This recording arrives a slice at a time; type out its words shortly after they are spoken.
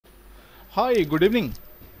Hi, good evening.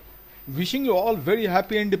 Wishing you all very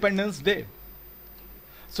happy Independence Day.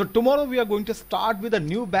 So tomorrow we are going to start with a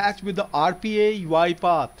new batch with the RPA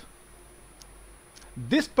UIPATH.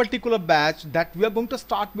 This particular batch that we are going to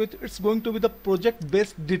start with, it's going to be the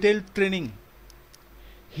project-based detailed training.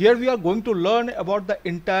 Here we are going to learn about the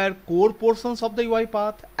entire core portions of the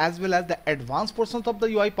UiPath as well as the advanced portions of the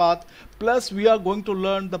UiPath. Plus we are going to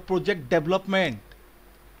learn the project development.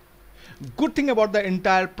 Good thing about the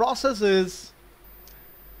entire process is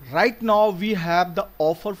right now we have the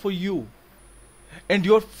offer for you and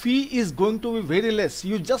your fee is going to be very less.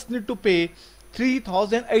 You just need to pay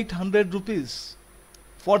 3,800 rupees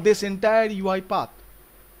for this entire UiPath.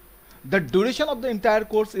 The duration of the entire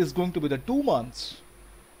course is going to be the 2 months.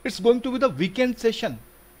 It's going to be the weekend session.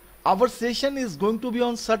 Our session is going to be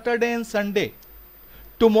on Saturday and Sunday.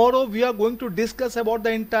 Tomorrow we are going to discuss about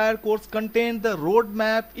the entire course content, the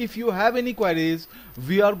roadmap. If you have any queries,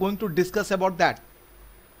 we are going to discuss about that.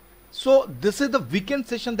 So this is the weekend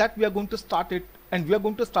session that we are going to start it, and we are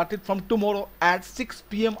going to start it from tomorrow at 6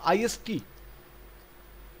 p.m. IST.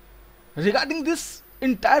 Regarding this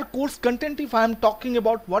entire course content, if I am talking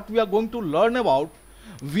about what we are going to learn about,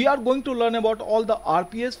 we are going to learn about all the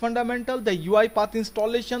RPA's fundamental, the UiPath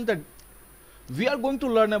installation, we are going to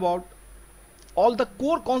learn about all the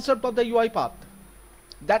core concept of the UiPath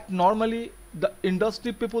that normally the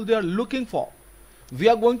industry people they are looking for. We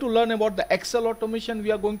are going to learn about the Excel automation,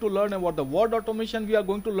 we are going to learn about the Word automation, we are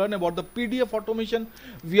going to learn about the PDF automation,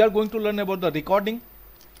 we are going to learn about the recording,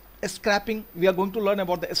 scrapping, we are going to learn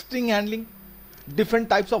about the string handling, different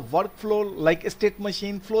types of workflow like state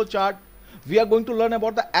machine, flowchart. We are going to learn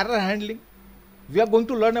about the error handling. We are going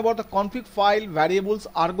to learn about the config file, variables,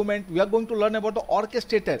 argument. We are going to learn about the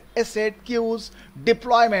orchestrator, asset, queues,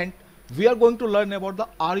 deployment. We are going to learn about the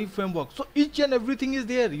RE framework. So each and everything is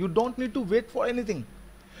there. You don't need to wait for anything.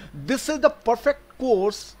 This is the perfect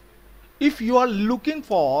course if you are looking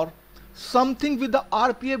for something with the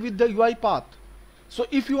RPA with the UiPath. So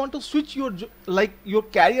if you want to switch your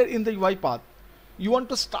career in the UiPath, you want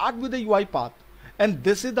to start with the UiPath, and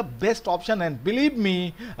this is the best option. And believe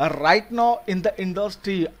me, right now in the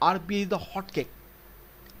industry, RPA is the hot cake.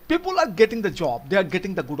 People are getting the job, they are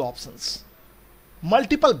getting the good options.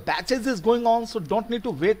 Multiple batches is going on, so don't need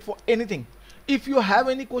to wait for anything. If you have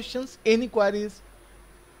any questions, any queries,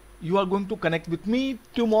 you are going to connect with me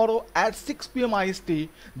tomorrow at 6 p.m. IST.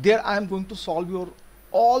 There I am going to solve your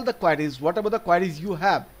all the queries, whatever the queries you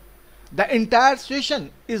have. The entire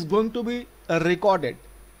session is going to be recorded.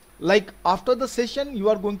 Like after the session, you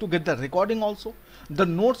are going to get the recording also, the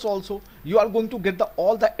notes also. You are going to get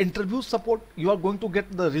all the interview support. You are going to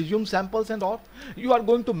get the resume samples and all. You are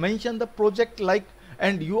going to mention the project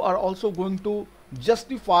and you are also going to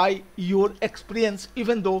justify your experience.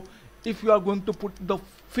 Even though if you are going to put the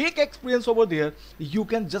fake experience over there, you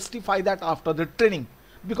can justify that after the training,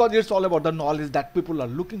 because it's all about the knowledge that people are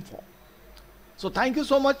looking for. So thank you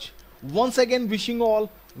so much. Once again, wishing you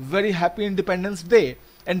all very happy Independence Day.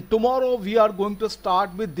 And tomorrow we are going to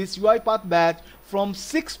start with this UiPath batch from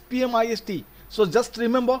 6 p.m. IST. So just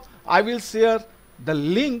remember, I will share the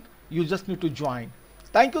link. You just need to join.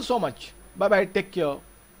 Thank you so much. Bye bye. Take care.